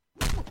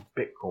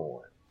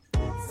Bitcoin.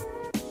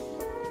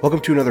 Welcome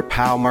to another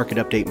POW Market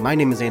Update. My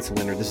name is Ansel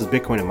Linder. This is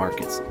Bitcoin and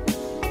Markets.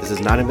 This is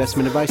not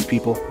investment advice,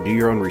 people. Do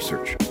your own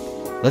research.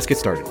 Let's get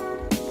started.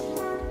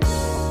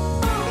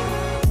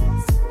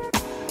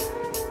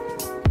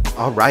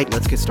 All right,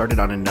 let's get started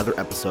on another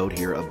episode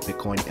here of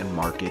Bitcoin and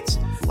Markets.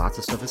 Lots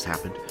of stuff has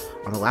happened.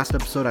 On the last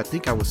episode, I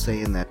think I was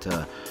saying that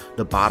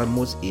the bottom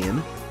was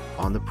in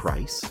on the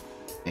price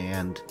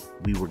and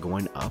we were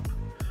going up.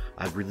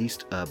 I've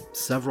released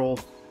several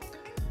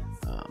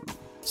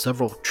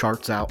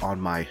charts out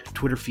on my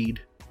Twitter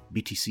feed,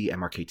 BTC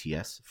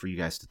MRKTS, for you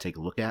guys to take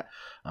a look at.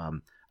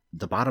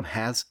 The bottom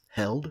has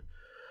held.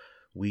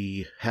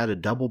 We had a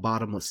double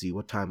bottom. Let's see,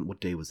 what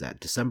day was that?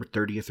 December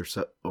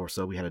 30th or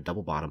so, we had a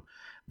double bottom.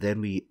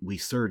 Then we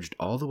surged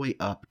all the way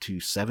up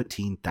to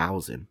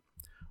 17,000,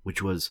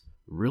 which was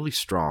really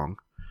strong.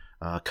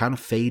 Kind of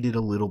faded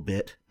a little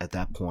bit at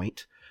that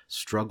point.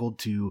 Struggled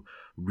to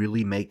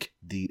really make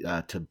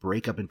to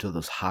break up into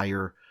those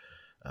higher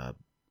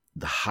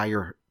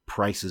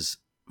prices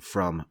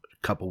from a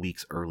couple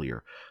weeks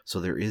earlier.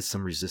 So there is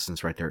some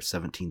resistance right there at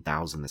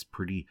 17,000. That's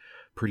pretty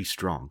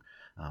strong.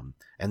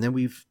 And then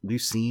we've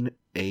seen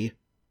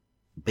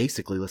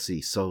basically, let's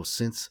see. So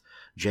since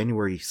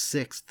January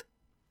 6th,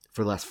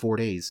 for the last 4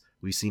 days,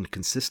 we've seen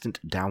consistent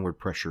downward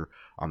pressure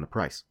on the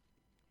price.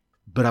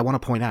 But I want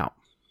to point out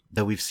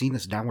that we've seen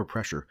this downward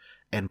pressure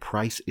and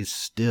price is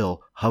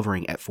still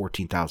hovering at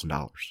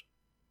 $14,000.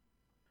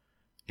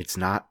 It's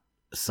not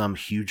some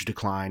huge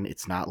decline.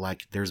 It's not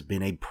like there's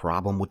been a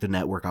problem with the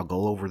network. I'll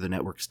go over the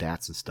network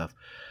stats and stuff.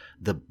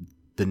 The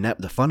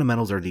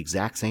fundamentals are the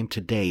exact same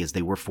today as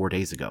they were 4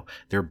 days ago.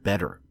 They're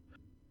better.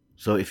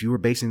 So if you were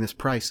basing this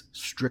price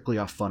strictly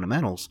off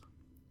fundamentals,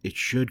 it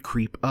should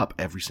creep up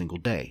every single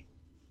day.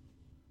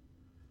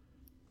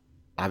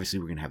 Obviously,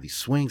 we're going to have these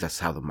swings. That's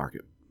how the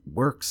market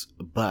works.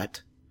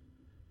 But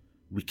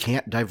we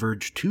can't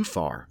diverge too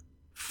far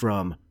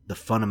from the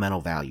fundamental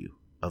value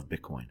of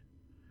Bitcoin.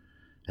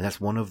 And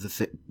that's one of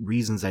the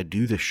reasons I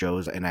do this show,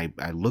 and I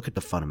look at the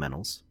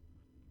fundamentals,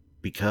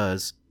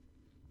 because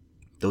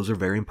those are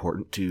very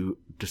important to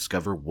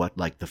discover what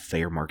like the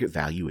fair market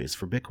value is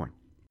for Bitcoin.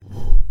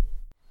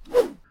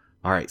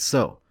 All right,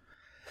 so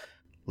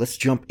let's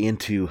jump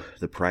into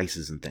the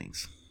prices and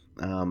things.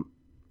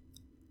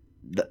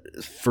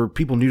 For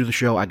people new to the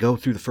show, I go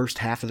through the first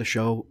half of the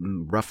show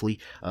roughly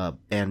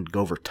and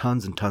go over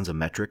tons and tons of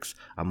metrics.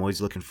 I'm always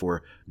looking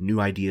for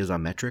new ideas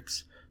on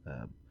metrics.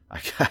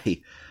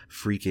 I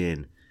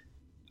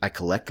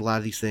collect a lot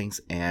of these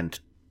things, and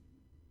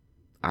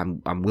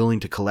I'm willing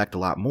to collect a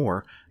lot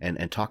more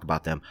and talk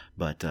about them.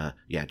 But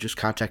yeah, just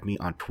contact me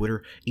on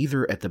Twitter,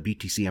 either at the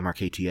BTC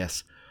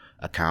MRKTS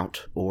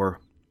account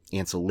or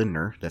Ansel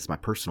Linder. That's my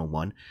personal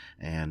one,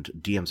 and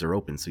DMs are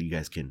open, so you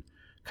guys can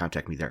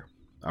contact me there.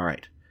 All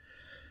right.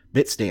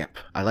 Bitstamp.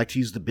 I like to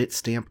use the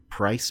Bitstamp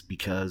price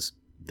because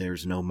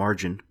there's no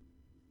margin,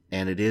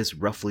 and it is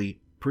roughly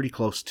pretty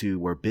close to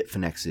where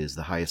Bitfinex is,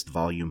 the highest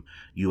volume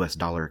US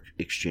dollar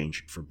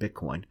exchange for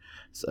Bitcoin.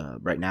 So,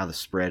 right now the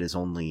spread is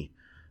only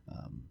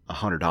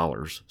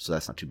 $100, so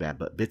that's not too bad.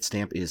 But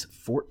Bitstamp is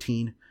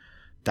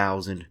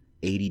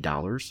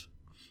 $14,080.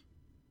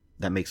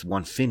 That makes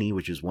one finny,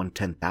 which is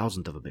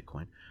 1/10,000th of a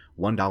Bitcoin,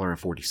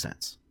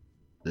 $1.40.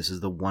 This is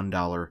the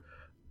 $1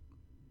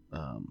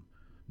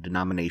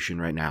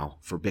 denomination right now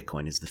for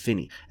Bitcoin is the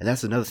finny. And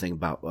that's another thing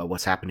about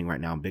what's happening right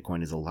now in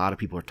Bitcoin is a lot of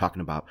people are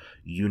talking about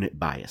unit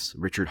bias.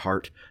 Richard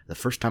Hart, the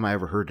first time I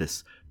ever heard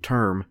this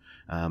term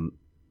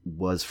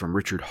was from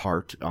Richard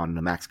Hart on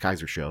the Max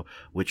Kaiser show,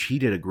 which he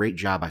did a great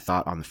job, I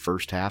thought, on the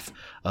first half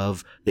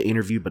of the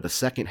interview, but the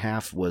second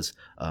half was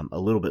a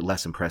little bit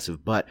less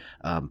impressive. But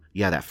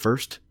yeah, that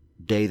first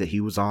day that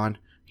he was on,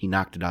 he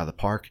knocked it out of the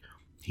park.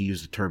 He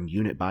used the term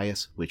unit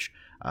bias, which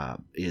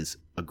is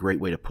a great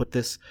way to put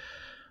this.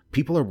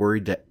 People are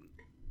worried that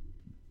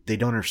they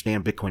don't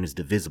understand Bitcoin is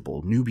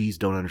divisible. Newbies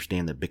don't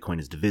understand that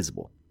Bitcoin is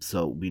divisible.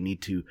 So we need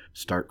to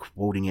start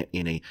quoting it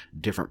in a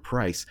different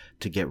price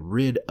to get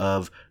rid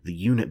of the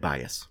unit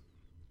bias.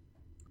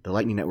 The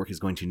Lightning Network is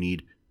going to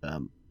need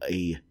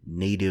a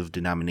native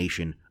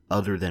denomination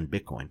other than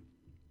Bitcoin,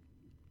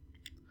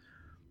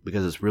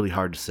 because it's really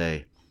hard to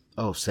say,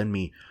 oh, send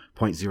me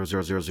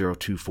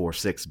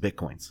 0.0000246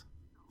 Bitcoins.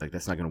 Like,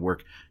 that's not going to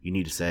work. You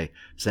need to say,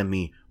 send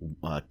me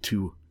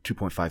 2.5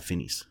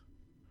 finnies.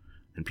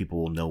 And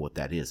people will know what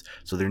that is.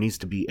 So there needs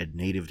to be a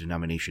native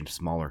denomination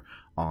smaller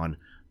on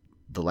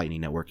the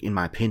Lightning Network. In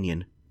my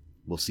opinion,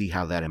 we'll see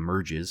how that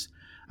emerges.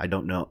 I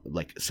don't know,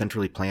 like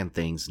centrally planned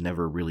things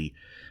never really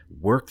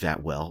work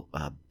that well.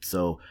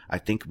 So I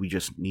think we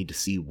just need to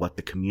see what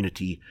the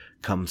community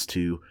comes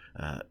to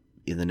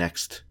in the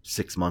next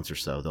 6 months or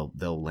so.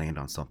 They'll land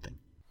on something.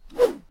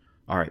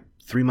 All right,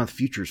 3-month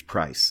futures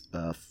price,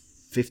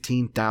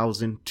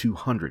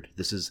 15,200.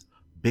 This is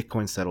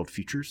Bitcoin settled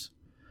futures.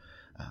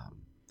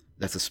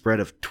 That's a spread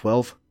of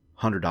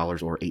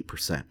 $1,200 or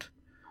 8%.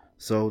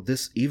 So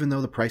this, even though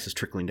the price is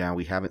trickling down,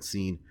 we haven't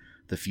seen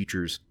the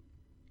futures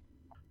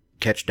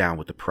catch down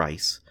with the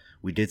price.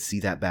 We did see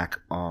that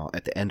back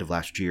at the end of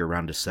last year,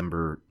 around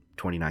December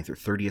 29th or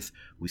 30th,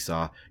 we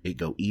saw it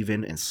go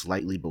even and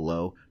slightly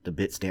below the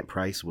Bitstamp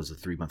price was the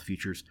 3-month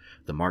futures,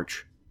 the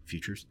March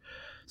futures.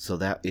 So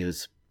that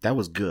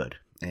was good.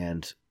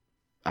 And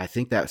I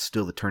think that's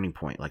still the turning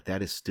point. Like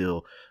that is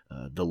still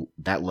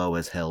that low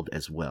has held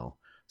as well.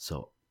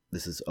 So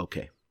this is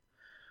okay.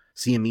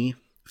 CME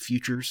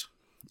futures,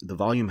 the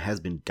volume has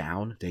been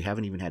down. They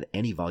haven't even had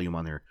any volume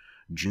on their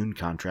June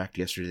contract.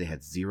 Yesterday they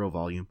had 0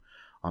 volume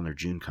on their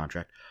June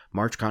contract.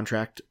 March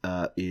contract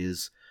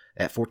is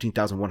at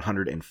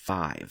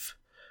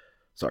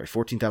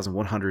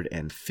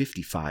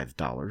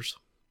 $14,155.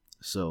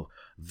 So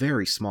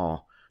very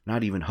small,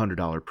 not even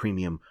 $100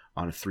 premium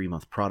on a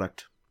 3-month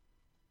product.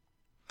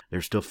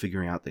 They're still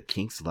figuring out the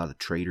kinks. A lot of the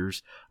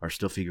traders are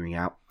still figuring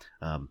out.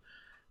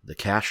 The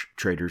cash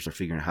traders are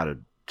figuring out how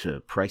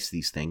to price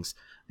these things,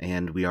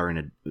 and we are in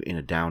a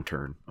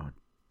downturn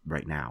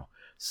right now.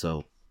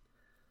 So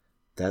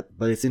but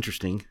it's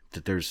interesting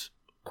that there's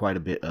quite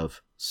a bit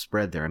of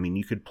spread there. I mean,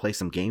 you could play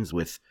some games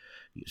with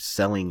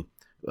selling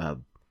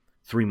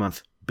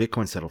 3-month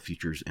Bitcoin settle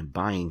futures and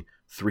buying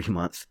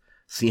 3-month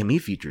CME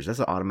futures. That's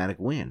an automatic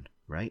win,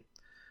 right?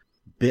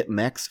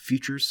 BitMEX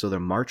futures, so their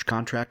March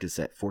contract is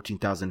at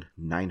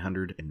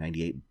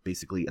 $14,998,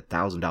 basically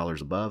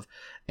 $1,000 above,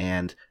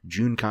 and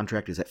June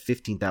contract is at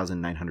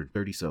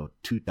 $15,930, so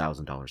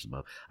 $2,000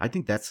 above. I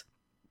think that's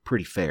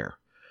pretty fair.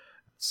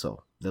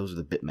 So those are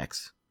the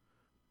BitMEX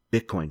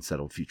Bitcoin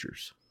settled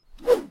futures.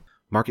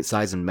 Market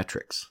size and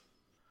metrics.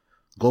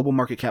 Global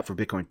market cap for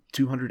Bitcoin,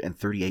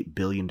 $238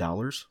 billion.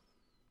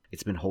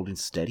 It's been holding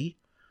steady.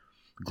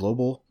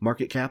 Global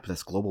market cap,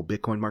 that's global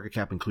Bitcoin market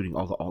cap, including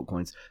all the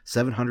altcoins,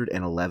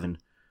 $711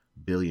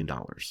 billion.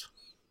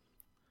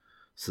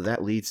 So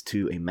that leads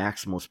to a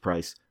maximalist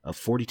price of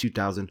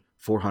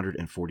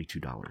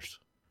 $42,442.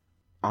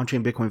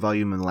 On-chain Bitcoin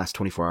volume in the last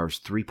 24 hours,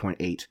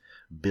 3.8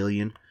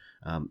 billion.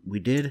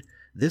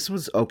 This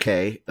was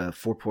okay,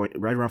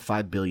 right around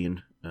 5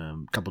 billion a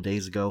couple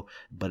days ago,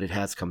 but it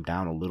has come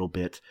down a little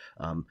bit.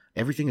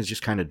 Everything is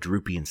just kind of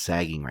droopy and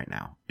sagging right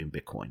now in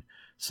Bitcoin.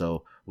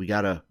 So we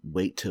got to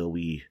wait till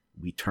we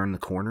turn the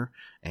corner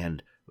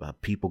and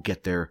people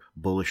get their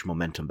bullish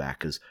momentum back,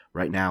 because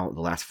right now the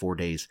last 4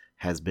 days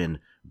has been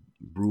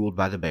ruled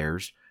by the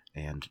bears,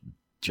 and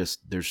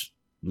just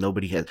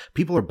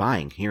people are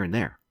buying here and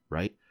there,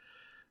 right?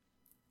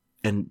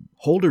 And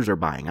holders are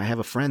buying. I have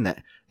a friend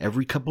that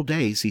every couple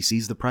days he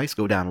sees the price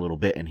go down a little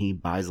bit and he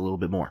buys a little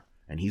bit more,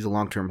 and he's a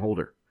long-term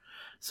holder.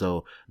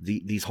 So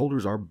these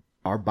holders are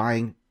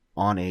buying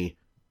on a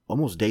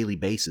almost daily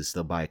basis.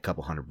 They'll buy a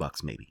couple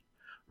 $100 maybe,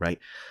 right?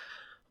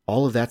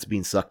 All of that's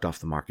being sucked off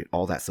the market,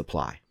 all that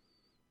supply.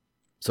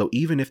 So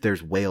even if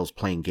there's whales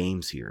playing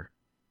games here,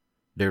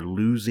 they're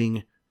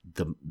losing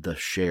the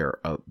share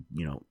of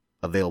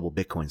available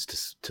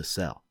Bitcoins to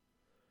sell.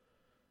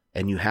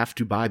 And you have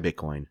to buy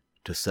Bitcoin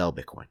to sell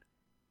Bitcoin.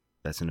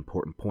 That's an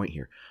important point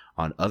here.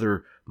 On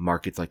other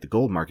markets like the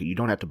gold market, you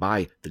don't have to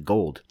buy the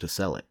gold to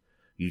sell it.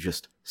 You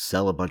just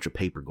sell a bunch of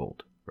paper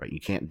gold, right? You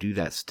can't do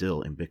that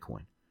still in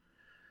Bitcoin.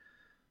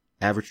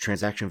 Average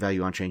transaction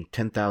value on chain,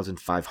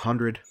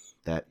 10,500.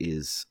 That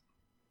is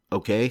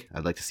okay.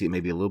 I'd like to see it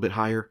maybe a little bit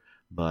higher,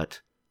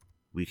 but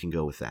we can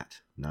go with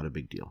that. Not a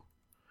big deal.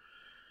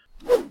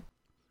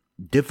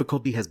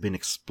 Difficulty has been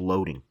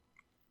exploding.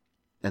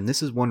 And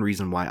this is one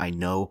reason why I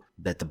know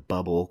that the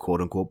bubble,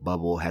 quote unquote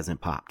bubble,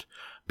 hasn't popped.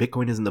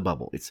 Bitcoin isn't the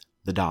bubble, it's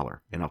the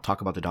dollar. And I'll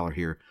talk about the dollar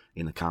here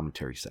in the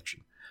commentary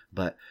section.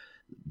 But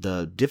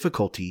the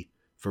difficulty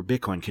for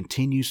Bitcoin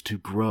continues to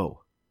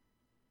grow.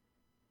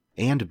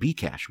 And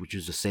Bcash, which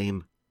is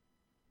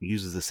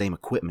uses the same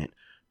equipment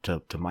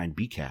to mine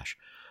Bcash.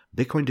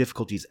 Bitcoin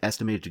difficulty is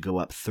estimated to go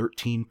up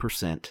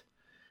 13%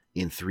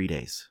 in 3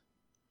 days.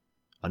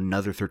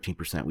 Another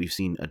 13%. We've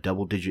seen a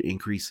double-digit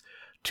increase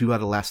 2 out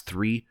of the last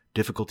 3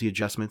 difficulty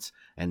adjustments,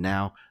 and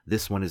now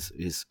this one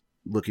is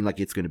looking like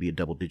it's going to be a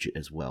double-digit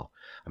as well.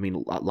 I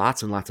mean,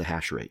 lots and lots of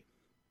hash rate.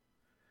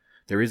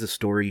 There is a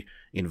story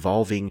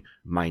involving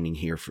mining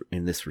here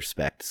in this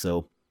respect.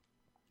 So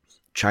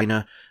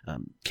China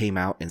came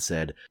out and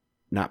said,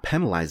 not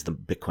penalize the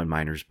Bitcoin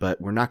miners,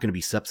 but we're not going to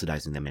be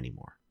subsidizing them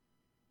anymore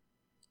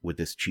with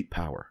this cheap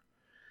power.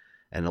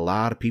 And a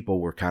lot of people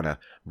were kind of,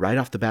 right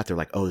off the bat, they're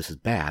like, oh, this is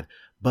bad.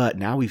 But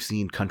now we've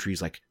seen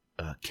countries like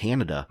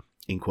Canada,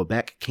 in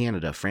Quebec,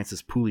 Canada,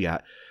 Francis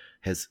Pouliot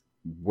has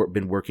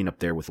been working up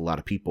there with a lot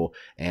of people,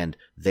 and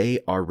they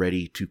are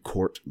ready to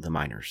court the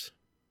miners.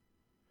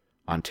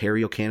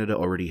 Ontario, Canada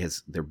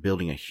they're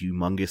building a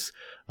humongous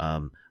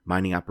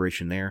mining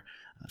operation there.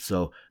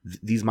 So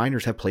these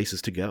miners have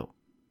places to go.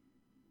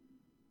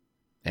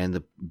 And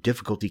the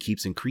difficulty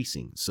keeps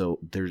increasing. So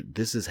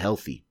this is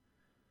healthy.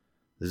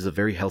 This is a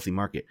very healthy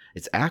market.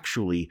 It's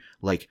actually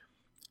like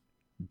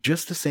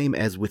just the same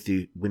as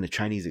when the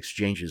Chinese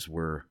exchanges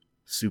were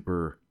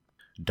super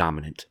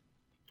dominant.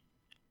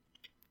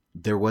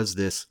 There was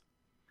this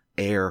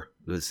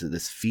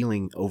this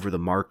feeling over the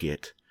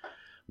market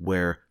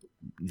where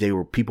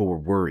people were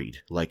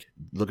worried. Like,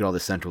 look at all the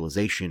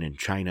centralization in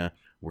China.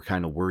 We're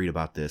kind of worried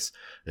about this.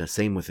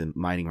 Same with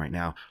mining right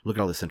now. Look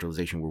at all the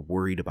centralization. We're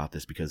worried about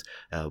this because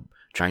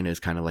China is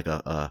kind of like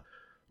a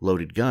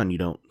loaded gun.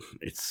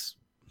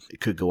 It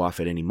could go off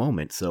at any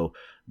moment. So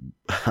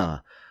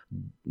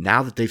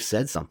now that they've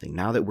said something,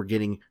 now that we're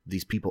getting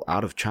these people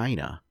out of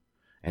China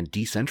and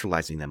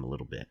decentralizing them a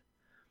little bit,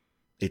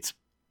 it's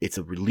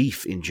a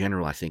relief in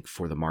general, I think,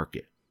 for the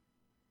market.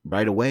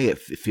 Right away, it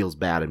feels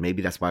bad, and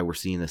maybe that's why we're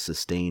seeing a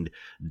sustained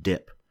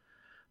dip.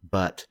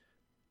 But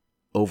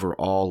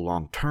overall,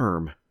 long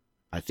term,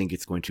 I think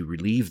it's going to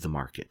relieve the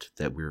market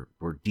that we're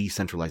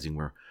decentralizing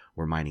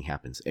where mining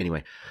happens.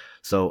 Anyway,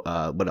 so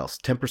what else?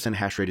 10%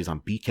 hash rate is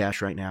on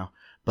Bcash right now,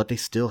 but they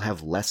still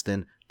have less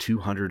than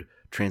 200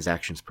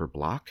 transactions per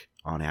block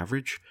on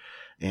average,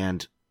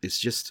 and it's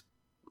just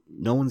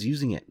no one's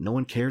using it. No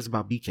one cares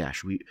about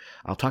Bcash.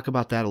 I'll talk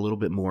about that a little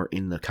bit more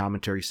in the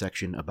commentary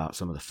section about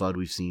some of the FUD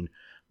we've seen.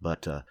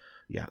 But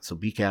yeah, so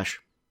Bcash,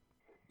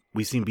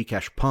 we've seen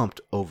Bcash pumped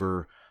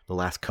over the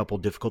last couple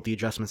difficulty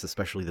adjustments,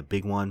 especially the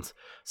big ones.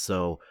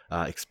 So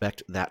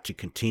expect that to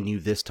continue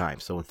this time.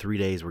 So in 3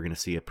 days, we're going to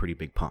see a pretty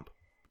big pump.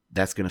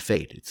 That's going to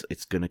fade.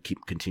 It's going to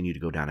continue to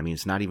go down. I mean,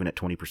 it's not even at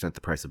 20%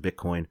 the price of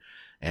Bitcoin.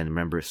 And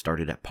remember, it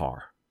started at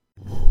par.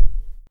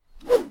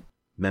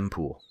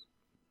 Mempool.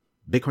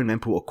 Bitcoin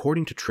mempool,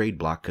 according to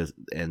TradeBlock,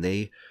 and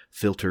they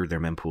filter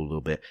their mempool a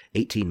little bit,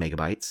 18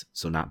 megabytes,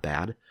 so not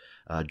bad.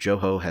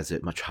 Joho has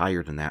it much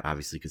higher than that,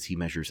 obviously, because he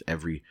measures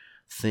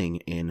everything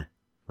in,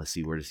 let's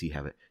see, where does he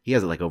have it? He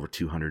has it like over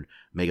 200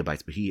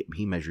 megabytes, but he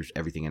measures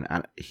everything,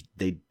 and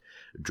they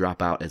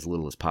drop out as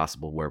little as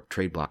possible, where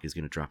TradeBlock is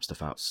going to drop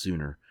stuff out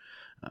sooner.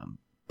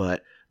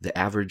 But the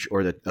average,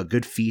 or a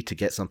good fee to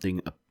get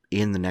something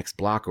in the next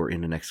block or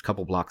in the next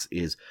couple blocks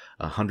is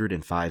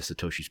 105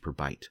 Satoshis per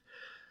byte.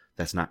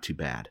 That's not too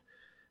bad.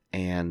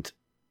 And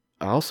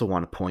I also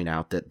want to point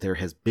out that there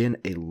has been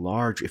a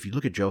large, if you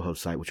look at Joho's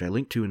site, which I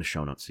linked to in the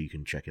show notes so you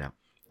can check it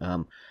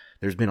out,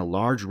 there's been a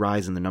large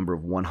rise in the number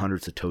of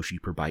 100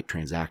 Satoshi per byte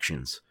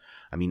transactions.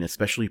 I mean,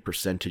 especially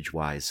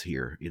percentage-wise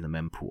here in the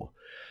mempool.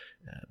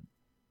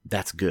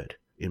 That's good.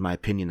 In my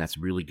opinion, that's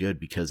really good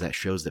because that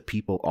shows that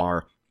people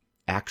are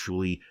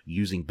actually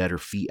using better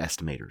fee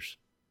estimators.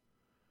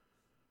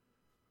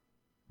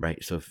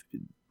 Right? So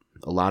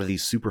a lot of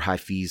these super high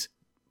fees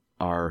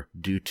are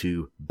due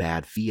to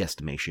bad fee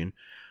estimation.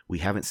 We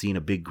haven't seen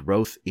a big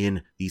growth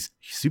in these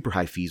super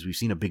high fees. We've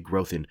seen a big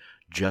growth in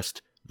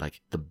just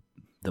like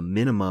the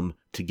minimum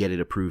to get it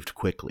approved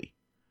quickly,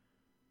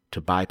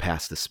 to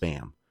bypass the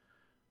spam,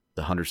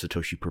 the 100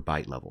 Satoshi per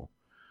byte level.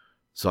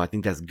 So I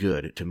think that's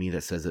good. To me,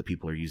 that says that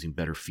people are using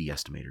better fee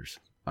estimators.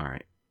 All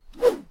right.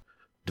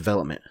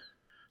 Development.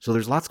 So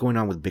there's lots going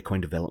on with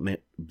Bitcoin development.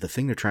 The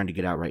thing they're trying to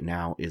get out right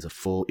now is a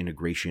full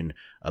integration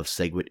of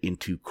SegWit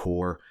into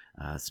Core,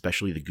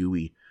 especially the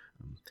GUI.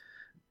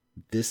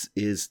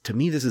 To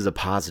me, this is a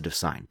positive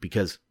sign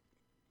because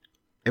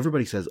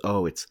everybody says,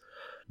 oh, it's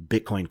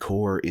Bitcoin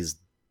Core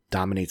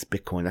dominates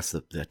Bitcoin. That's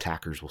the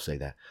attackers will say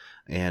that.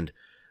 And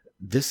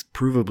this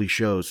provably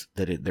shows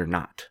that they're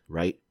not,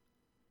 right?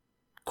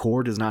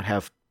 Core does not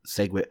have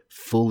SegWit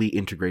fully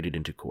integrated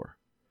into Core.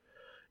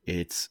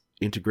 It's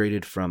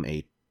integrated from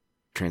a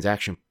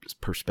transaction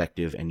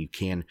perspective, and you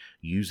can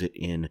use it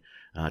in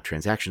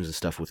transactions and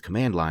stuff with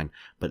command line,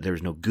 but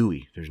there's no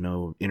GUI, there's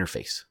no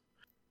interface.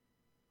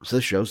 So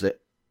this shows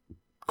that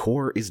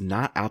Core is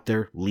not out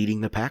there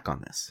leading the pack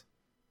on this.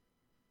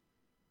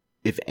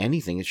 If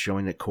anything, it's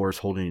showing that Core is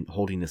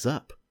holding this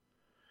up.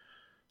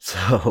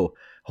 So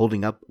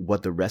holding up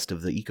what the rest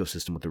of the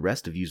ecosystem, what the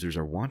rest of users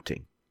are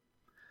wanting.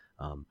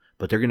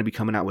 But they're going to be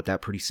coming out with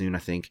that pretty soon, I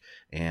think,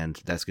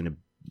 and that's going to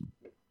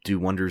do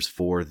wonders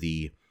for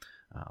the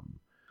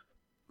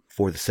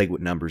SegWit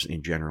numbers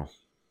in general.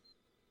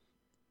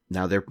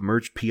 Now, they've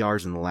merged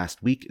PRs in the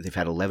last week. They've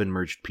had 11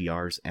 merged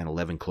PRs and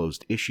 11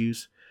 closed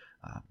issues.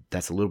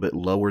 That's a little bit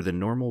lower than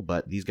normal,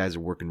 but these guys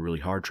are working really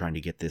hard trying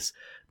to get this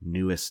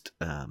newest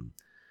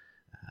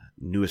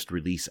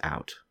release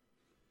out,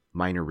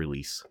 minor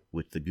release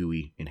with the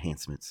GUI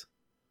enhancements.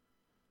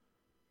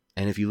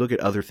 And if you look at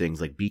other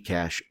things like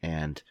Bcash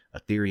and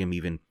Ethereum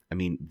even, I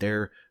mean,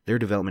 their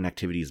development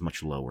activity is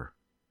much lower.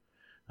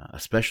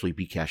 Especially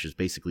Bcash is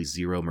basically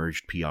 0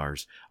 merged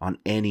PRs on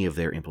any of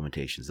their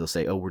implementations. They'll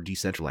say, oh, we're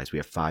decentralized. We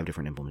have 5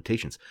 different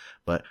implementations.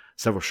 But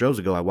several shows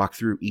ago, I walked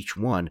through each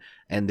one,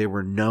 and there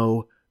was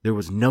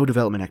no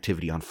development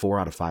activity on 4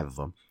 out of 5 of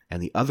them.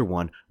 And the other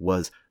one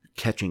was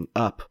catching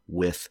up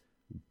with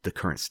the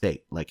current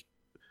state. Like,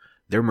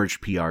 their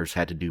merged PRs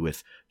had to do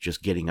with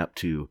just getting up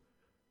to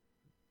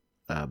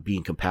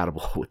being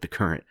compatible with the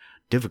current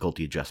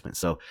difficulty adjustment.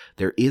 So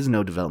there is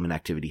no development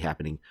activity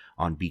happening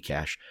on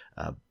Bcash.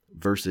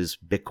 Versus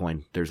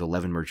Bitcoin, there's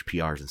 11 merged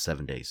PRs in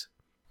 7 days.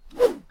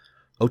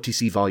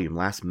 OTC volume,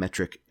 last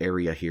metric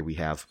area here we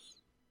have.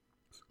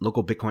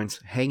 Local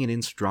Bitcoins hanging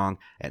in strong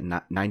at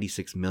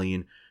 96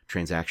 million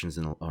transactions,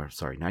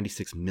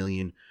 $96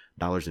 million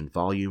in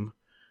volume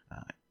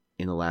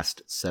in the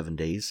last 7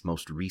 days,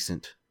 most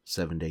recent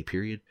 7-day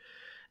period.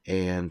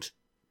 And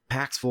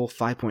Paxful,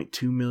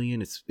 5.2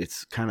 million.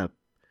 It's kind of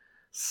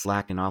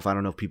slacking off. I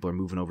don't know if people are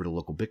moving over to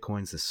local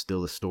Bitcoins. There's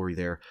still a story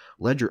there.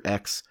 Ledger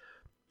X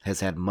has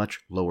had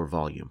much lower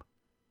volume.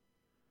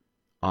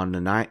 On the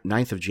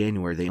 9th of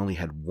January, they only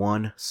had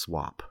one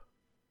swap.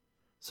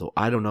 So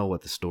I don't know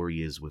what the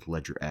story is with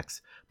Ledger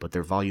X, but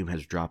their volume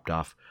has dropped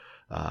off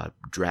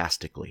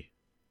drastically.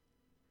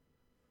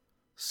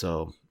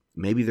 So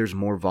maybe there's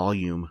more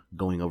volume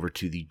going over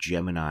to the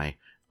Gemini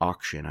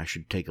auction. I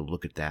should take a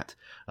look at that.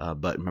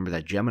 But remember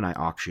that Gemini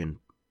auction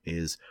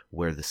is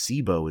where the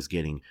SIBO is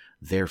getting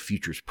their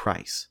futures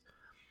price.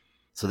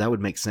 So that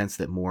would make sense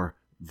that more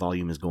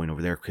volume is going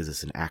over there because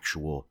it's an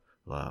actual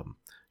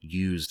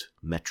used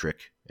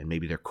metric, and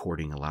maybe they're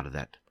courting a lot of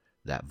that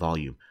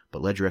volume.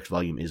 But LedgerX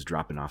volume is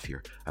dropping off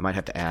here. I might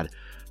have to add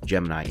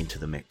Gemini into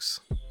the mix.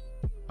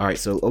 All right,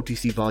 so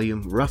OTC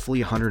volume,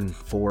 roughly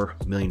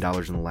 $104 million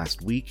in the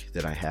last week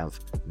that I have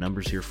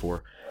numbers here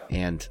for,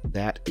 and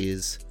that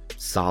is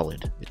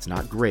solid. It's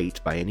not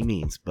great by any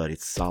means, but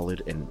it's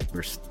solid, and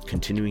we're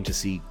continuing to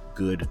see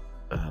good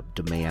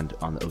demand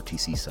on the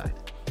OTC side,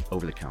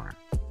 over the counter.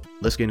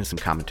 Let's get into some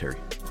commentary.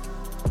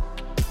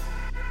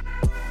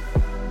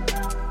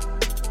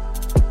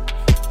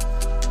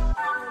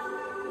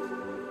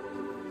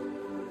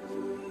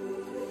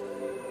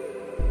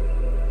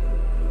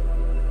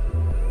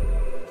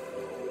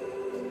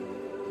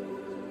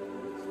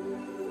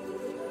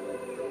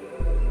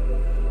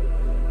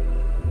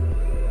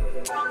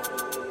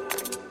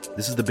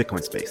 This is the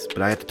Bitcoin space,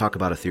 but I have to talk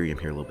about Ethereum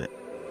here a little bit.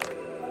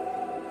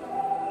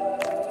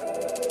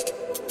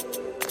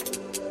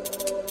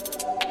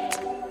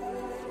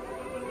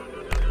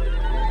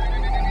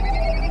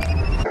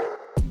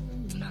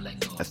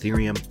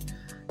 Ethereum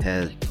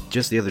had,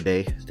 just the other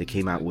day, they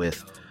came out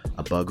with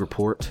a bug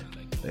report,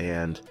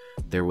 and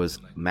there was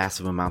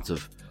massive amounts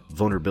of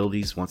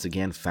vulnerabilities once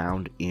again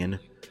found in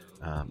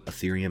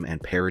Ethereum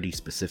and Parity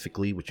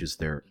specifically, which is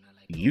their,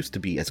 used to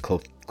be as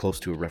close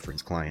to a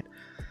reference client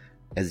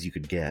as you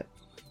could get.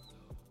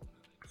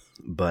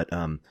 But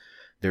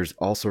there's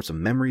all sorts of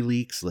memory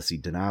leaks. Let's see,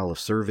 denial of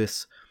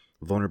service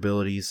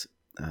vulnerabilities,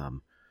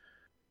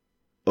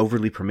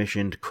 overly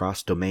permissioned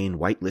cross-domain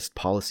whitelist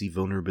policy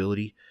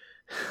vulnerability,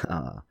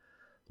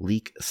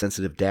 leak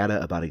sensitive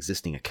data about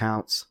existing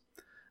accounts,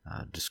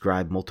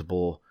 describe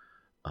multiple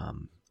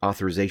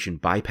authorization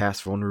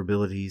bypass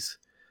vulnerabilities.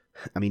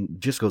 I mean,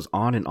 just goes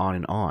on and on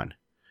and on.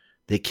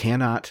 They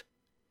cannot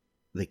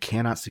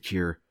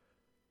secure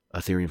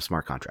Ethereum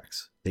smart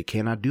contracts. They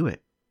cannot do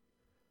it.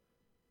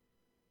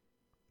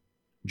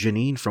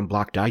 Janine from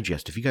Block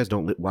Digest. If you guys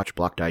don't watch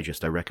Block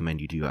Digest, I recommend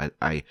you do.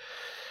 I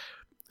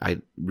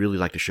really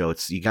like the show.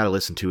 You got to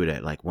listen to it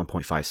at like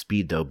 1.5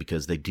 speed though,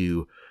 because they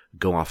do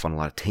go off on a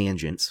lot of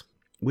tangents,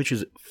 which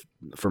is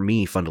for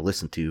me fun to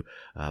listen to.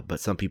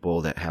 But some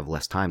people that have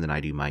less time than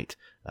I do might,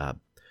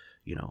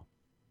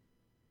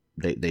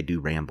 they do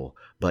ramble.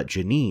 But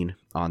Janine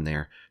on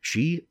there,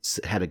 she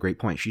had a great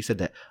point. She said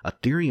that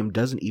Ethereum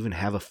doesn't even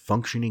have a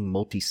functioning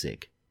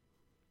multisig.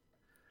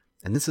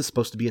 And this is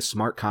supposed to be a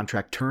smart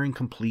contract Turing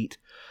complete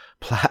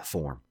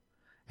platform.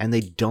 And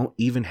they don't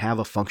even have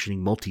a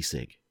functioning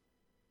multisig.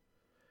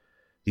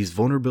 These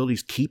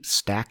vulnerabilities keep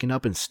stacking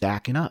up and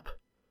stacking up.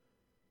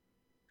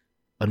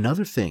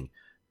 Another thing,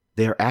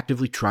 they are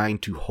actively trying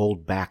to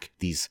hold back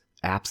these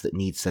apps that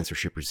need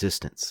censorship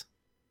resistance.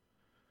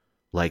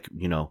 Like,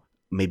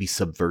 maybe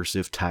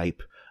subversive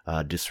type,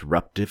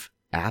 disruptive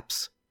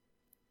apps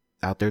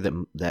out there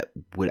that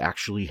would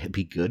actually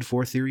be good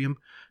for Ethereum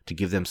to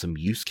give them some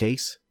use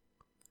case.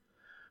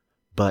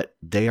 But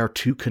they are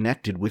too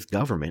connected with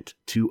government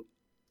to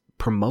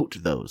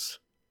promote those.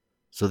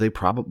 So they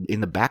probably,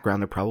 in the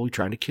background, they're probably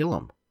trying to kill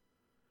them.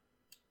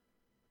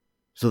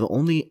 So the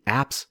only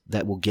apps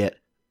that will get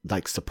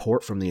like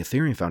support from the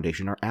Ethereum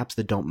Foundation are apps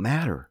that don't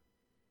matter.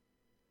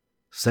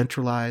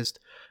 Centralized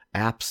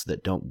apps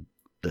that don't,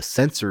 the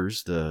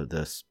censors,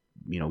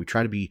 we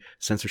try to be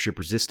censorship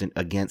resistant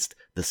against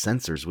the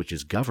censors, which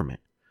is government.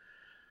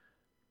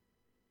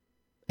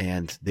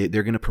 And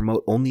they're going to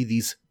promote only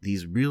these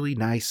really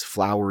nice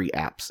flowery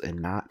apps and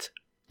not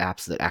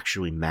apps that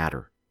actually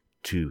matter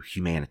to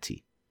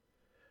humanity.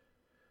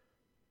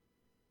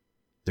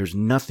 There's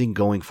nothing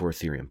going for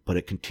Ethereum, but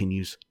it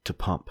continues to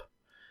pump.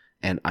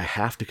 And I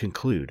have to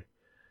conclude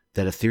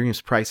that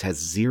Ethereum's price has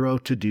zero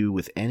to do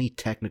with any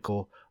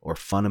technical or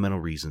fundamental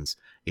reasons.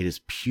 It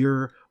is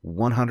pure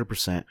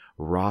 100%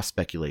 raw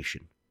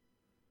speculation.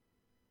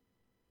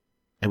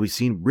 And we've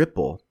seen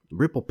Ripple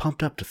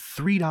pumped up to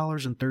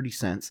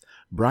 $3.30.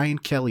 Brian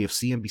Kelly of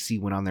CNBC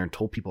went on there and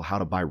told people how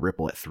to buy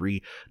Ripple at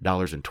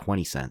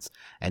 $3.20.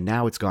 And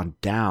now it's gone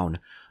down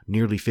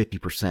nearly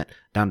 50%,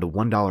 down to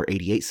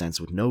 $1.88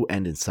 with no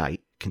end in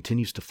sight,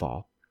 continues to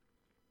fall.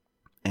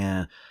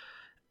 And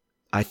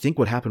I think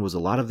what happened was a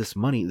lot of this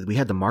money, we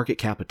had the market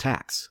cap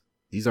attacks.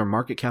 These are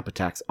market cap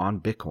attacks on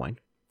Bitcoin.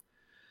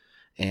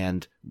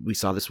 And we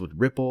saw this with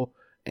Ripple,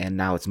 and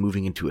now it's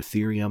moving into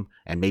Ethereum,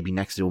 and maybe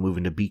next it will move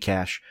into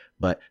Bcash.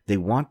 But they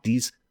want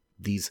these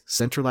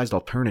centralized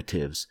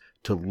alternatives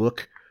to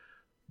look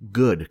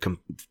good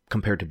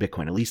compared to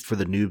Bitcoin, at least for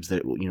the noobs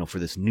that, for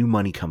this new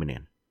money coming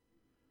in.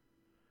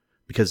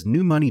 because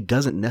new money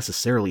doesn't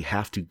necessarily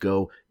have to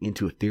go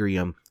into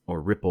Ethereum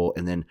or Ripple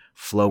and then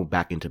flow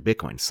back into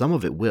Bitcoin. Some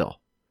of it will,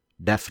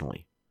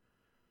 definitely.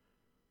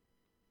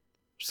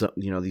 So,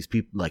 these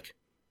people like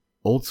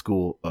old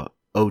school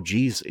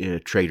OGs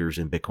traders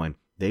in Bitcoin,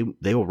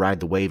 they will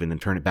ride the wave and then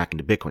turn it back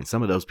into Bitcoin.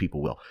 Some of those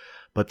people will.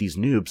 But these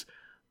noobs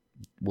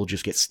will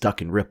just get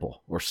stuck in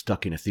Ripple or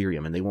stuck in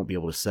Ethereum, and they won't be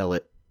able to sell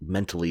it.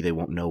 Mentally, they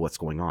won't know what's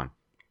going on.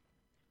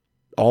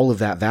 All of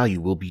that value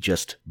will be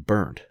just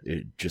burned.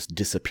 It just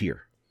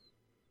disappear.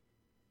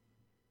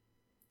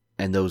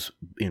 And those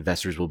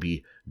investors will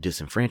be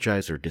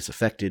disenfranchised or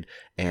disaffected,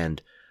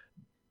 and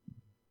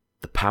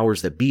the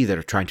powers that be that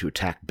are trying to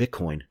attack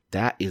Bitcoin,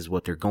 that is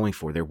what they're going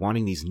for. They're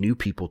wanting these new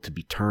people to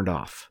be turned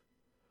off.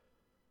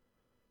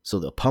 So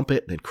they'll pump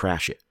it, then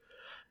crash it.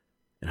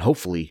 And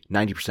hopefully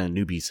 90% of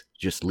newbies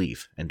just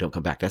leave and don't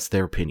come back. That's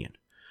their opinion.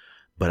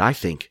 But I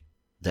think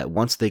that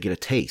once they get a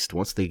taste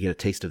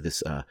of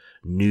this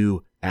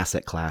new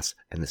asset class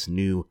and this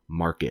new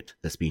market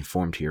that's being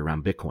formed here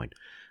around Bitcoin,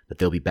 that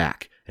they'll be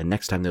back. And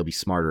next time they'll be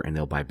smarter and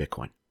they'll buy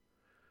Bitcoin.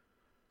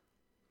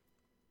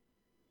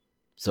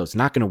 So it's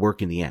not going to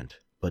work in the end,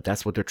 but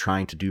that's what they're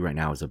trying to do right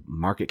now, is a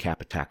market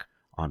cap attack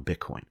on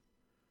Bitcoin.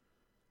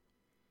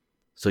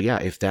 So yeah,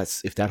 if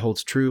that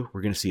holds true,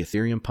 we're going to see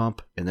Ethereum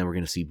pump, and then we're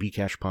going to see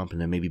Bcash pump, and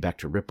then maybe back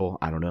to Ripple,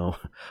 I don't know,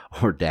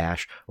 or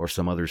Dash, or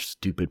some other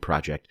stupid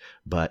project.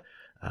 But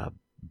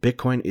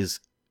Bitcoin is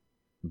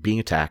being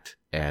attacked,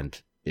 and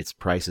its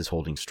price is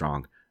holding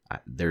strong.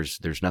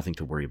 There's nothing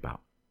to worry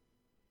about.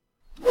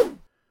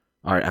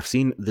 All right, I've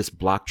seen this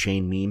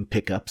blockchain meme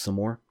pick up some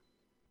more.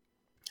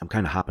 I'm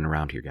kind of hopping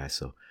around here, guys,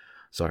 so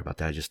sorry about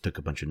that. I just took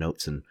a bunch of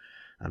notes, and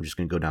I'm just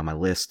going to go down my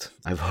list.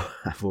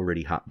 I've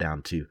already hopped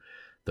down to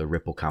the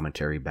Ripple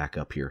commentary back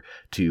up here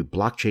to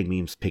blockchain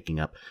memes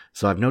picking up.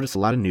 So I've noticed a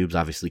lot of noobs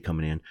obviously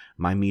coming in.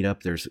 My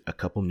meetup, there's a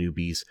couple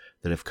newbies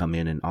that have come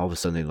in, and all of a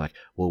sudden they're like,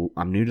 well,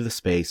 I'm new to the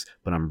space,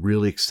 but I'm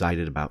really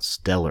excited about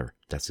Stellar.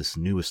 That's this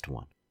newest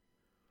one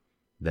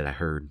that I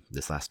heard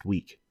this last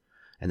week.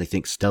 And they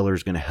think Stellar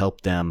is going to help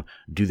them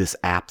do this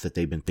app that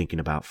they've been thinking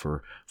about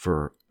for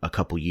a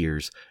couple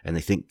years. And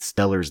they think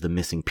Stellar is the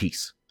missing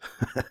piece.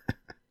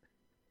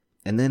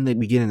 And then they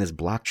begin in this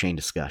blockchain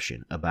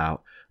discussion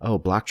about,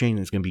 blockchain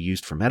is going to be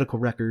used for medical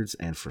records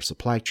and for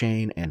supply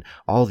chain. And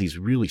all these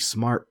really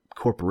smart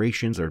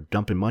corporations are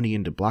dumping money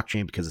into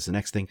blockchain because it's the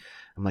next thing.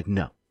 I'm like,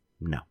 no.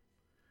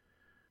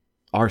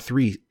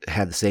 R3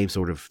 had the same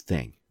sort of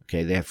thing.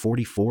 Okay, they have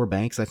 44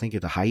 banks, I think,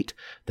 at the height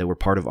that were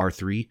part of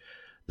R3,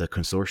 the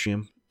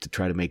consortium to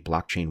try to make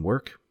blockchain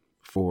work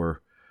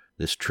for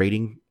this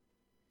trading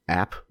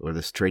app or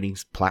this trading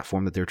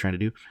platform that they're trying to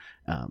do.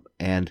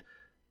 And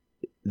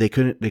they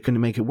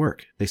couldn't make it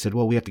work. They said,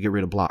 well, we have to get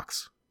rid of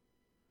blocks.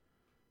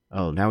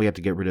 Oh, now we have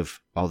to get rid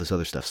of all this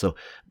other stuff. So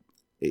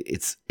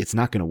it's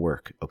not going to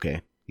work.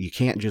 Okay. You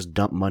can't just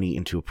dump money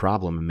into a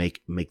problem and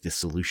make this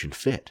solution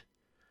fit.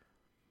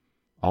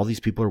 All these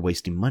people are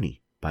wasting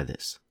money by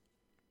this.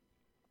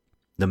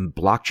 The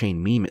blockchain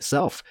meme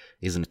itself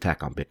is an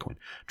attack on Bitcoin,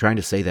 trying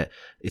to say that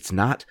it's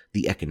not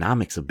the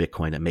economics of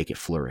Bitcoin that make it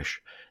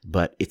flourish,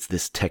 but it's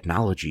this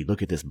technology.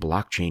 Look at this,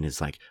 blockchain is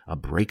like a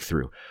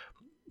breakthrough.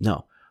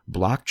 No,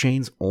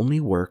 blockchains only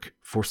work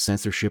for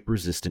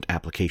censorship-resistant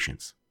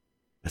applications.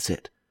 That's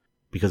it.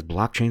 Because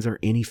blockchains are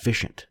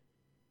inefficient.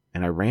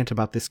 And I rant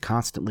about this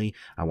constantly.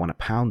 I want to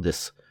pound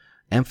this,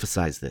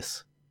 emphasize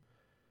this.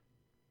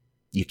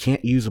 You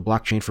can't use a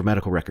blockchain for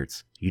medical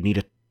records. You need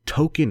a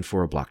token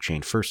for a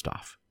blockchain first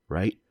off,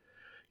 right?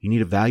 You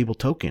need a valuable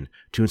token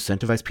to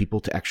incentivize people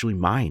to actually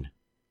mine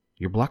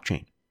your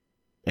blockchain.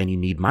 And you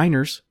need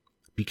miners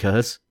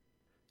because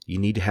you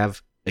need to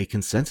have a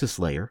consensus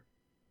layer.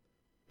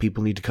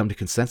 People need to come to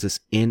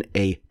consensus in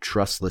a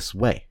trustless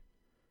way.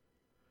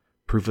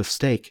 Proof of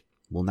stake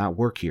will not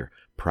work here.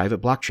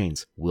 Private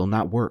blockchains will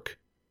not work.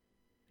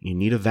 You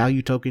need a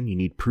value token. You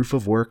need proof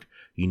of work.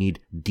 You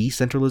need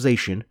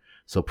decentralization.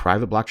 So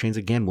private blockchains,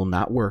 again, will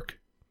not work.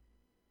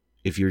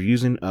 If you're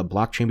using a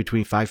blockchain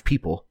between 5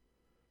 people,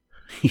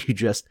 you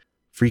just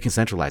freaking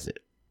centralize it.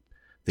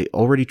 They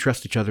already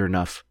trust each other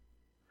enough.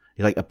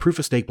 Like a proof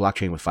of stake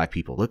blockchain with 5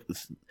 people. Look,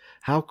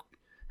 how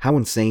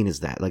insane is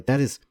that? Like that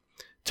is,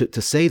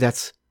 to say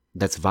that's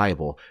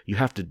viable, you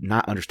have to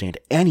not understand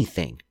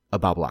anything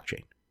about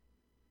blockchain.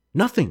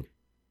 Nothing.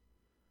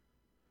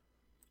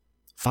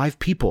 5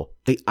 people,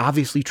 they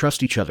obviously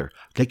trust each other.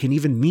 They can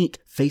even meet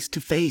face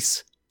to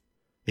face.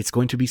 It's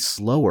going to be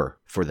slower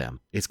for them.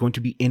 It's going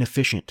to be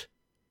inefficient.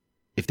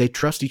 If they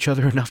trust each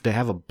other enough to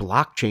have a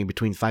blockchain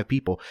between 5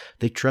 people,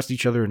 they trust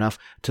each other enough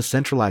to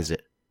centralize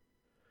it.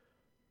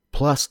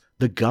 Plus,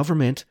 the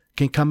government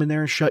can come in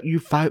there and shut you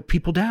 5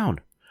 people down.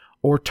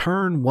 Or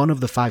turn one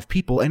of the 5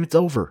 people and it's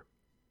over.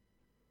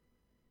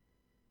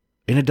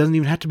 And it doesn't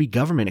even have to be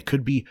government. It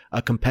could be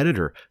a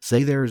competitor.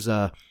 Say there's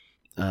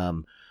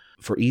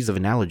for ease of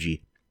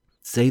analogy,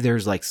 say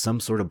there's like some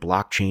sort of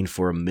blockchain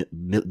for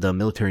the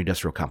military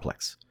industrial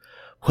complex.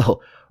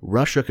 Well,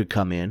 Russia could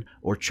come in,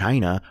 or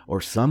China,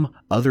 or some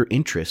other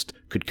interest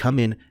could come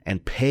in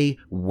and pay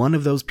one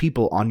of those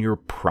people on your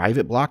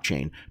private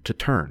blockchain to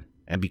turn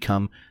and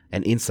become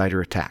an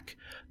insider attack.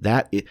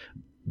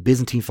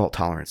 Byzantine fault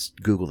tolerance.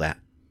 Google that.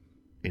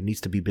 It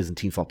needs to be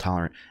Byzantine fault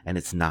tolerant, and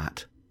it's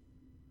not.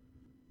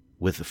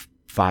 With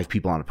 5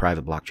 people on a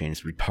private blockchain,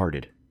 it's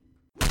retarded.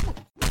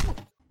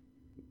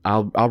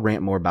 I'll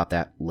rant more about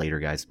that later,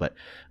 guys, but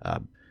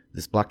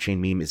this blockchain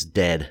meme is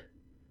dead.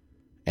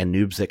 And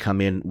noobs that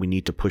come in, we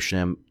need to push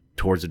them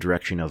towards the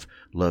direction of,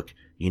 look,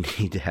 you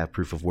need to have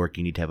proof of work,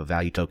 you need to have a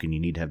value token, you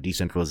need to have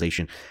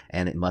decentralization,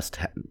 and it must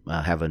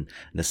have a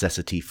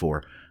necessity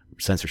for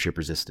censorship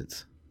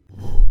resistance.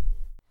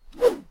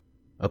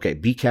 Okay,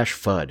 Bcash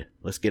FUD.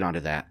 Let's get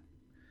onto that.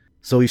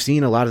 So we've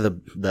seen a lot of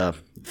the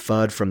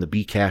FUD from the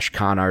Bcash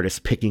con artists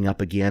picking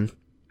up again,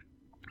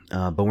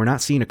 but we're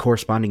not seeing a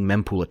corresponding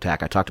mempool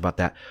attack. I talked about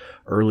that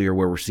earlier,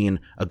 where we're seeing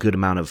a good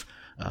amount of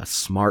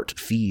smart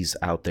fees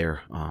out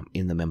there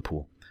in the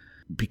mempool.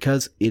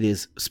 Because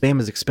spam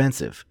is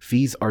expensive.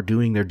 Fees are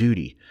doing their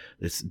duty.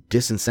 It's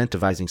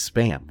disincentivizing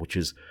spam, which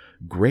is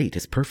great.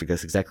 It's perfect.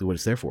 That's exactly what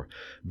it's there for.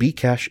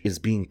 Bcash is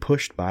being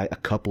pushed by a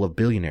couple of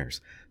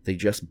billionaires. They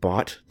just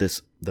bought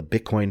the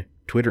Bitcoin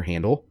Twitter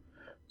handle,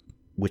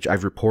 which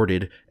I've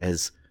reported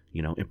as,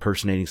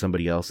 impersonating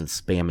somebody else and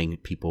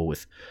spamming people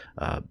with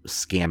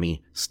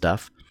scammy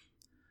stuff.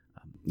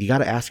 You got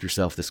to ask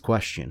yourself this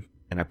question,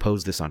 and I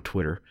posed this on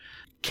Twitter.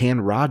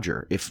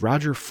 If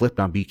Roger flipped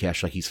on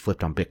Bcash like he's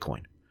flipped on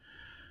Bitcoin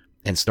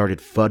and started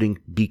fudding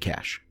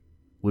Bcash,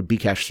 would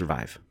Bcash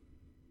survive?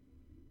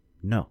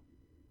 No,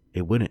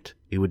 it wouldn't.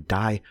 It would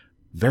die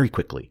very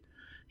quickly.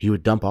 He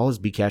would dump all his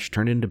Bcash,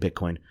 turn it into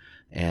Bitcoin,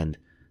 and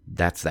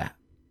that's that.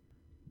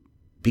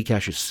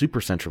 Bcash is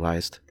super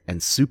centralized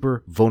and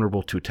super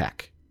vulnerable to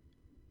attack.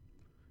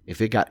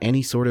 If it got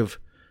any sort of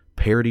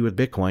parity with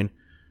Bitcoin,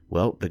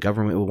 well, the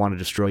government would want to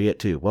destroy it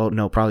too. Well,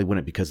 no, probably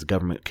wouldn't, because the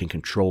government can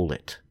control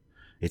it.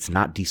 It's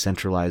not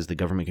decentralized. The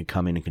government can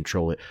come in and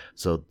control it,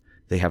 so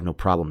they have no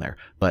problem there.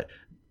 But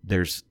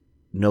there's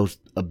no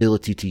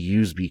ability to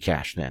use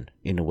Bcash then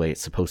in the way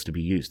it's supposed to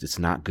be used. It's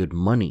not good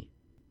money.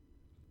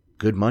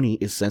 Good money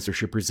is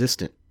censorship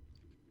resistant.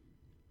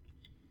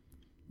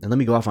 And let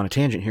me go off on a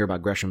tangent here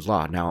about Gresham's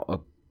Law.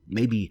 Now,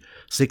 maybe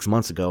 6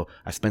 months ago,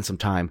 I spent some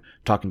time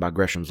talking about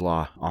Gresham's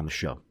Law on the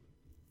show.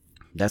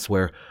 That's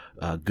where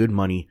good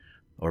money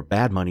or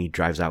bad money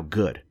drives out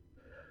good.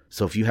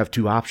 So if you have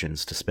 2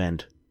 options to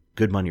spend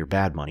good money or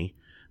bad money,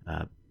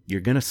 you're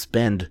going to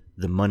spend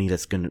the money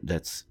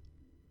that's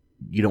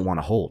you don't want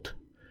to hold,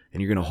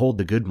 and you're going to hold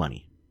the good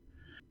money.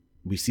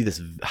 We see this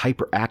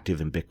hyperactive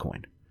in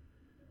Bitcoin.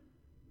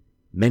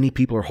 Many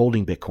people are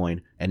holding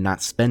Bitcoin and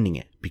not spending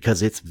it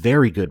because it's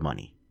very good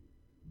money,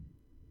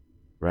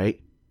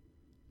 right?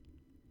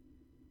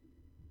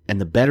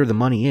 And the better the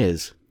money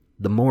is,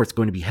 the more it's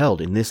going to be held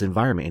in this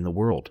environment in the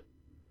world.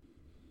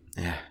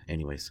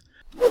 Anyways.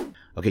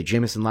 Okay,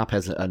 Jameson Lopp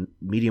has a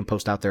Medium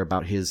post out there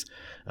about his,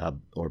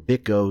 or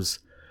BitGo's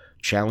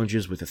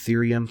challenges with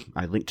Ethereum.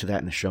 I linked to that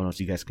in the show notes.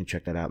 You guys can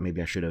check that out.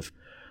 Maybe I should have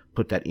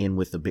put that in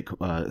with the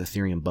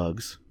Ethereum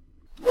bugs.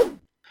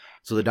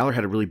 So the dollar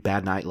had a really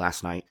bad night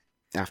last night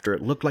after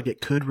it looked like it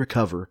could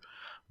recover,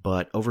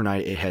 but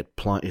overnight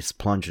it's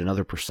plunged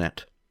another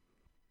 %.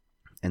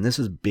 And this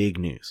is big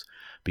news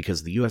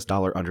because the US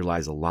dollar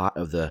underlies a lot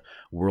of the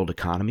world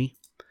economy.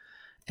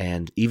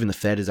 And even the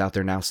Fed is out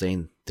there now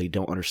saying they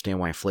don't understand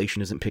why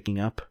inflation isn't picking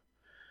up.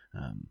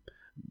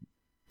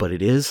 But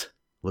it is.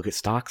 Look at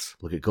stocks,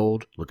 look at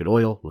gold, look at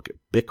oil, look at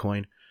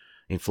Bitcoin.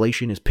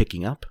 Inflation is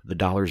picking up. The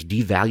dollar is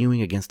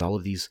devaluing against all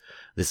of these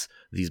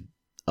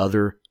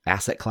other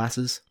asset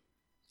classes.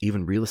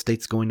 Even real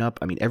estate's going up.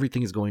 I mean,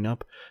 everything is going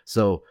up.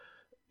 So,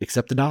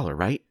 except the dollar,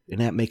 right?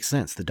 And that makes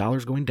sense. The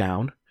dollar's going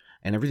down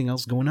and everything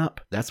else going up.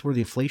 That's where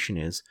the inflation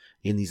is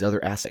in these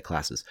other asset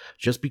classes.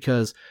 Just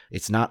because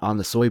it's not on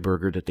the soy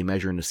burger that they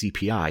measure in the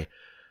CPI,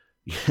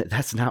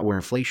 that's not where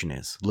inflation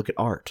is. Look at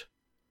art.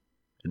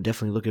 And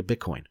definitely look at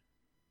Bitcoin.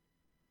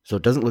 So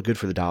it doesn't look good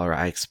for the dollar.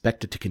 I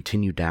expect it to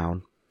continue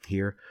down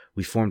here.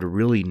 We formed a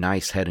really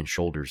nice head and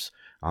shoulders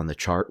on the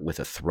chart with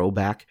a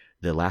throwback.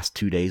 The last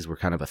 2 days were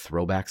kind of a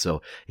throwback.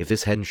 So if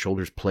this head and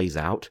shoulders plays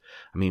out,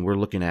 I mean, we're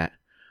looking at,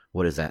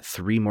 what is that,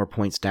 3 more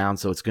points down.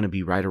 So it's going to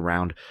be right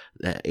around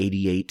that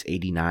 88,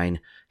 89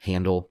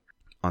 handle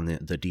on the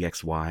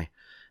DXY.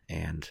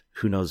 And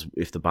who knows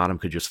if the bottom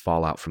could just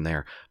fall out from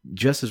there.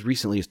 Just as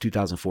recently as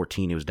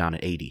 2014, it was down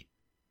at 80.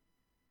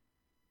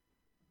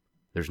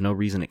 There's no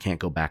reason it can't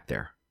go back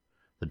there.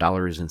 The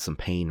dollar is in some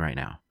pain right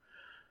now.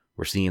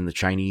 We're seeing the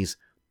Chinese,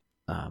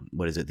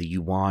 the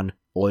yuan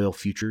oil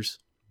futures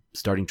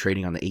starting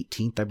trading on the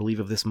 18th, I believe,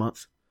 of this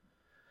month.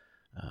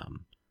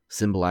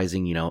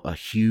 Symbolizing, a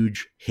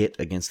huge hit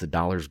against the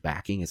dollar's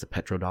backing as a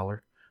petrodollar.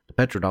 The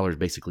petrodollar is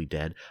basically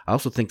dead. I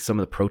also think some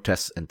of the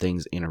protests and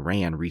things in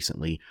Iran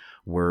recently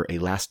were a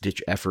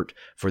last-ditch effort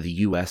for the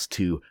U.S.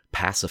 to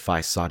pacify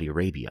Saudi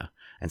Arabia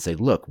and say,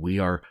 look, we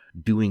are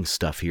doing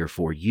stuff here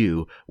for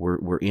you.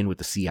 We're in with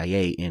the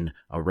CIA in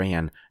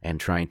Iran and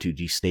trying to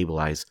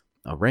destabilize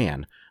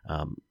Iran,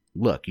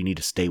 look, you need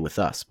to stay with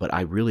us. But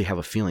I really have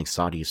a feeling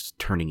Saudi is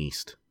turning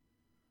east.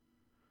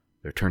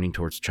 They're turning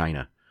towards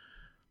China.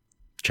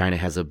 China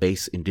has a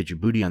base in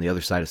Djibouti on the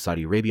other side of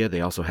Saudi Arabia.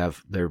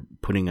 They're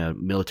putting a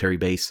military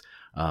base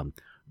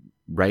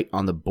right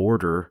on the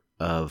border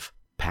of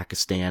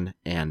Pakistan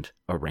and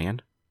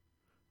Iran,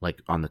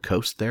 like on the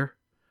coast there.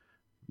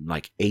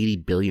 Like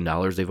 $80 billion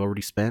they've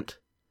already spent.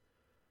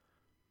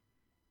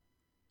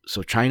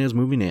 So China's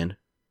moving in.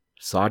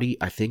 Saudi,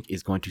 I think,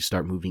 is going to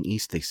start moving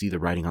east. They see the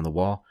writing on the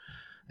wall.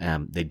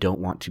 They don't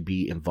want to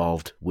be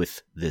involved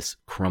with this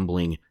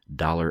crumbling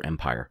dollar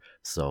empire.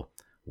 So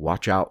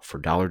watch out for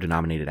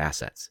dollar-denominated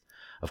assets.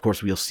 Of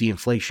course, we'll see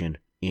inflation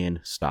in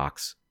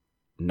stocks,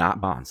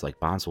 not bonds. Like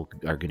bonds are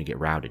going to get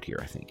routed here,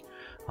 I think.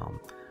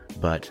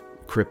 But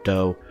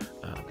crypto,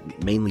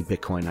 mainly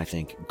Bitcoin, I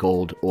think,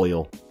 gold,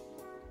 oil,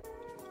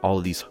 all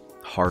of these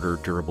harder,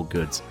 durable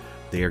goods,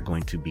 they are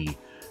going to be,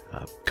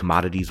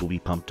 commodities will be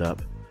pumped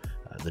up.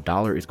 The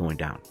dollar is going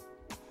down.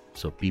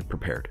 So be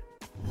prepared.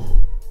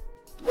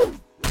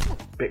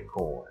 Bitcoin.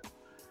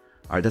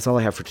 All right, that's all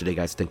I have for today,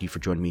 guys. Thank you for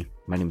joining me.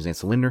 My name is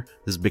Ansel Lindner.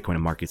 This is Bitcoin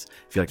and Markets.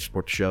 If you'd like to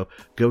support the show,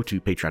 go to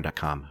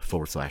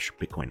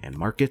patreon.com/Bitcoin and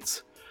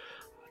Markets.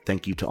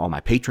 Thank you to all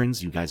my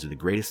patrons. You guys are the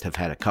greatest. Have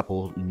had a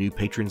couple new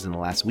patrons in the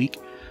last week.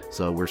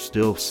 So we're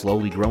still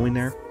slowly growing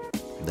there.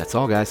 That's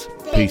all, guys.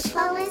 Peace.